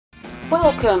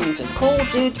Welcome to Cool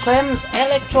Dude Clem's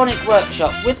Electronic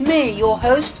Workshop with me, your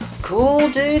host, Cool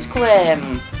Dude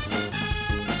Clem.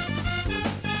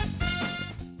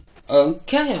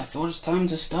 Okay, I thought it's time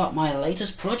to start my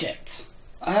latest project.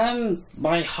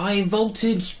 My high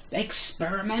voltage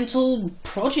experimental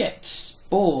projects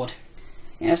board.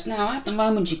 Yes, now at the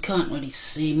moment you can't really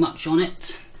see much on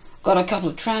it. Got a couple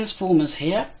of transformers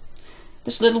here.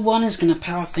 This little one is going to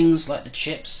power things like the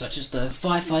chips, such as the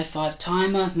 555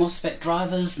 timer, MOSFET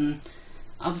drivers and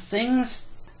other things.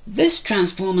 This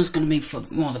transformer is going to be for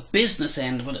more the business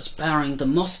end, when it's powering the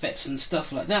MOSFETs and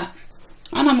stuff like that.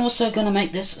 And I'm also going to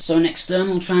make this so an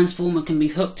external transformer can be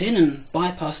hooked in and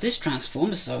bypass this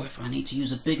transformer, so if I need to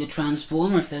use a bigger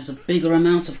transformer, if there's a bigger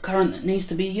amount of current that needs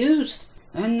to be used,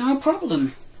 then no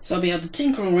problem. So I'll be able to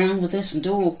tinker around with this and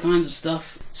do all kinds of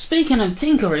stuff. Speaking of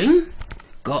tinkering,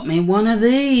 got me one of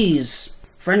these.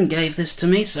 Friend gave this to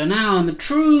me, so now I'm a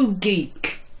true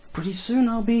geek. Pretty soon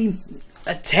I'll be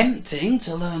attempting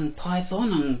to learn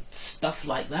Python and stuff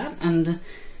like that, and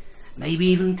maybe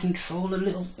even control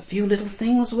a few little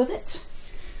things with it.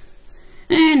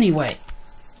 Anyway,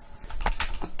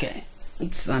 okay,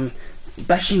 I'm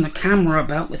bashing the camera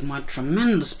about with my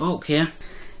tremendous bulk here.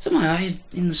 So I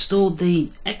installed the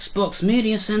Xbox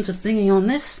Media Center thingy on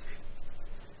this,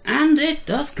 and it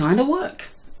does kind of work.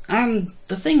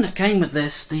 The thing that came with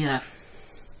this, the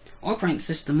operating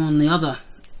system on the other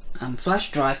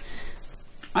flash drive,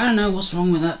 I don't know what's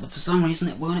wrong with that, but for some reason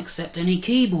it won't accept any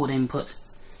keyboard input.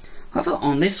 However,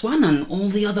 on this one and all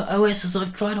the other OSs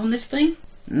I've tried on this thing,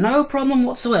 no problem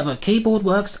whatsoever. Keyboard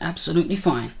works absolutely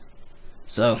fine.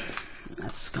 So,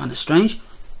 that's kind of strange.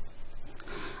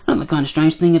 Another kind of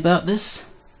strange thing about this,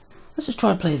 let's just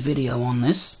try to play a video on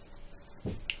this.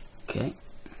 Okay.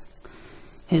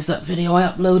 Here's that video I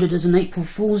uploaded as an April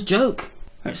Fool's joke,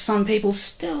 which some people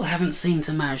still haven't seemed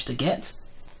to manage to get.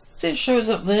 See, it shows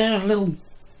up there, a little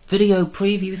video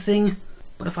preview thing,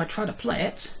 but if I try to play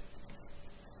it,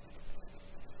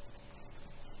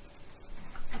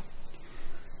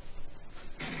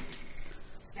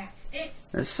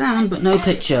 there's sound but no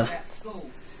picture.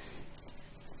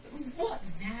 What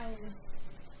now?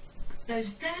 Those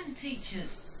damn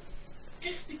teachers.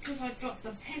 Just because I dropped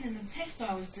the pen in the test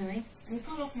I was doing and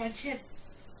got off my chip.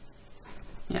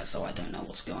 Yeah, so I don't know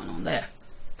what's going on there.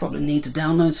 Probably need to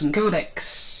download some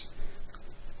codecs.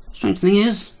 Strange thing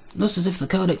is, looks as if the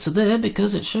codecs are there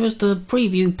because it shows the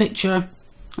preview picture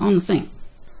on the thing.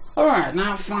 Alright,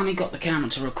 now I've finally got the camera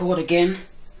to record again.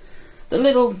 The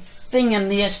little thing in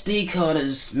the SD card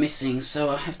is missing,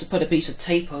 so I have to put a piece of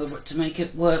tape over it to make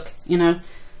it work, you know,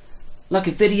 like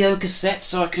a video cassette,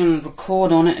 so I can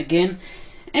record on it again.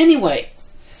 Anyway,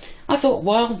 I thought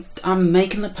while I'm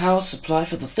making the power supply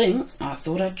for the thing, I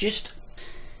thought I'd just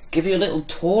give you a little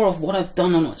tour of what I've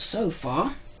done on it so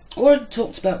far. Already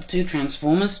talked about the two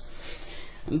transformers.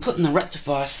 I'm putting the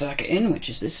rectifier circuit in, which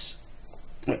is this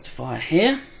rectifier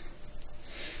here.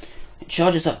 It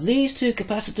charges up these two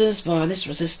capacitors via this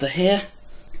resistor here.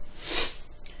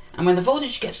 And when the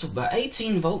voltage gets to about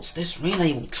 18 volts, this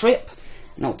relay will trip.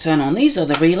 And I'll turn on these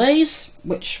other relays,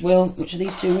 which are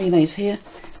these two relays here,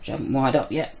 which I haven't wired up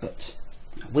yet, but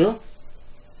I will.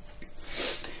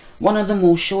 One of them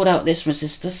will short out this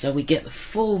resistor, so we get the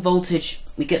full voltage,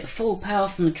 we get the full power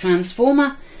from the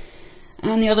transformer,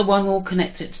 and the other one will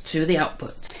connect it to the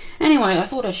output. Anyway, I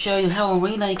thought I'd show you how a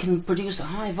relay can produce a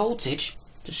high voltage,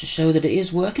 just to show that it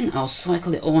is working. I'll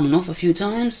cycle it on and off a few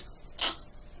times.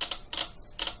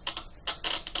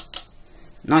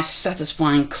 Nice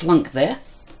satisfying clunk there.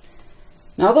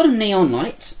 Now I've got a neon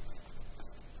light,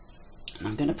 and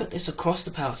I'm going to put this across the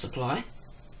power supply.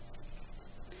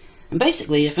 And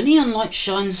basically, if a neon light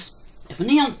shines, if a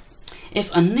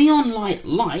neon light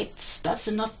lights, that's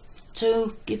enough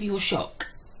to give you a shock.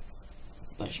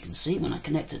 But as you can see, when I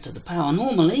connect it to the power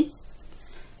normally,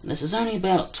 this is only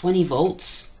about 20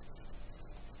 volts.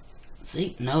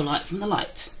 See, no light from the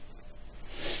light.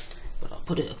 But I'll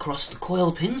put it across the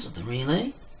coil pins of the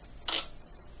relay.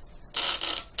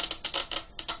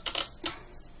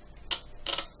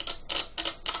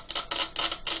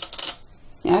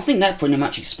 Yeah, I think that pretty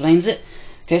much explains it.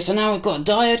 Okay, so now we've got a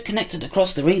diode connected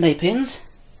across the relay pins.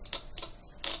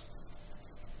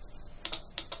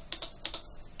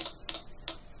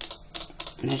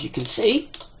 And as you can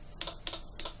see,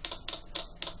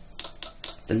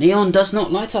 the neon does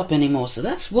not light up anymore, so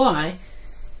that's why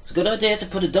it's a good idea to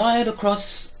put a diode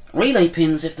across relay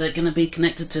pins if they're going to be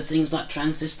connected to things like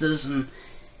transistors and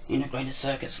integrated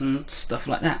circuits and stuff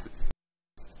like that.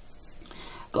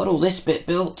 Got all this bit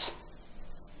built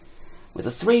with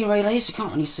the 3 relays. You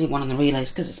can't really see one of the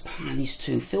relays because it's behind these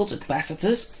 2 filter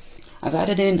capacitors. I've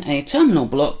added in a terminal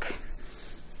block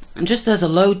And just as a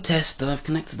load test, I've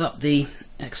connected up the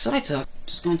exciter.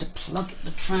 Just going to plug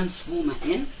the transformer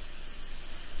in.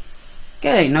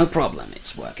 Okay, no problem,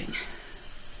 it's working.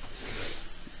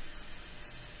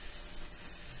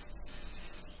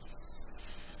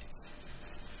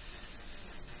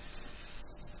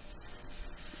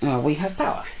 We have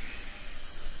power.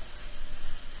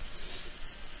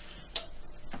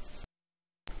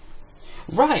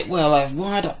 Right, well, I've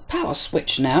wired up power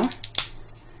switch now.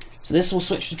 So this will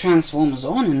switch the transformers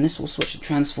on, and this will switch the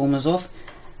transformers off.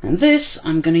 And this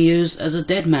I'm going to use as a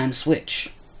dead man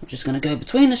switch, which is going to go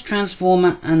between this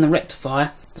transformer and the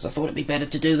rectifier, because I thought it'd be better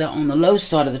to do that on the low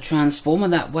side of the transformer.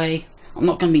 That way I'm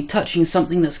not going to be touching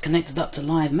something that's connected up to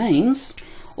live mains.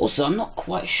 Also, I'm not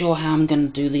quite sure how I'm going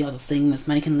to do the other thing with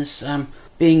making this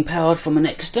being powered from an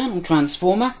external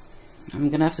transformer. I'm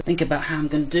going to have to think about how I'm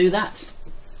going to do that.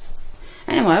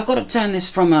 Anyway, I've got to turn this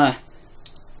from a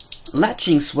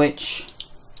latching switch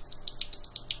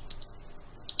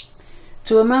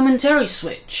to a momentary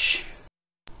switch.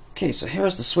 Okay, so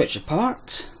here's the switch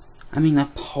apart. All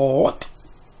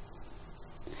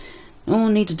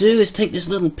I need to do is take this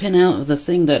little pin out of the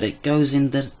thing that it goes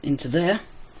into there.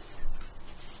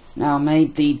 Now I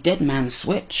made the dead man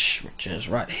switch, which is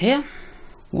right here.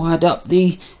 Wired up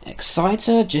the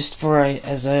exciter just for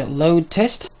as a load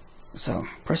test. So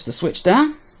press the switch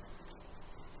down.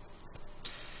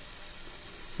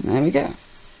 And there we go.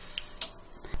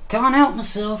 Can't help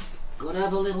myself. Gotta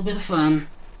have a little bit of fun.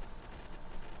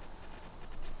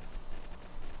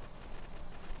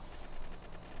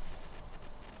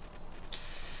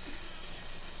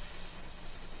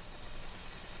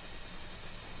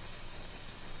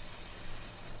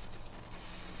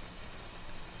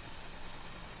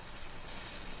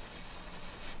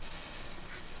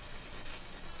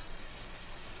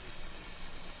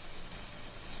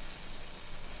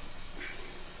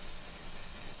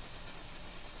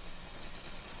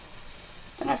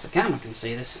 I don't know if the camera can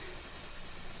see this.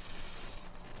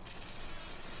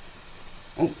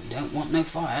 Oh, we don't want no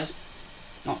fires.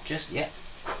 Not just yet.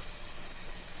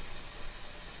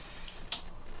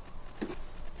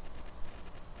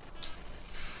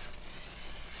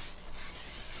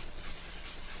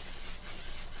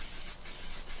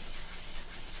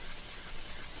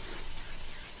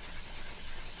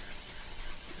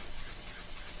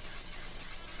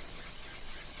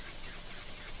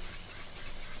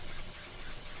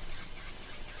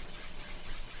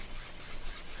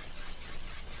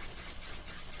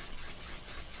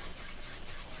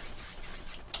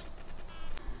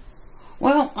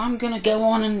 Well, I'm gonna get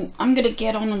on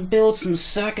and build some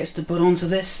circuits to put onto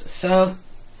this, so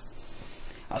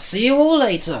I'll see you all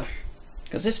later,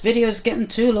 because this video is getting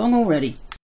too long already.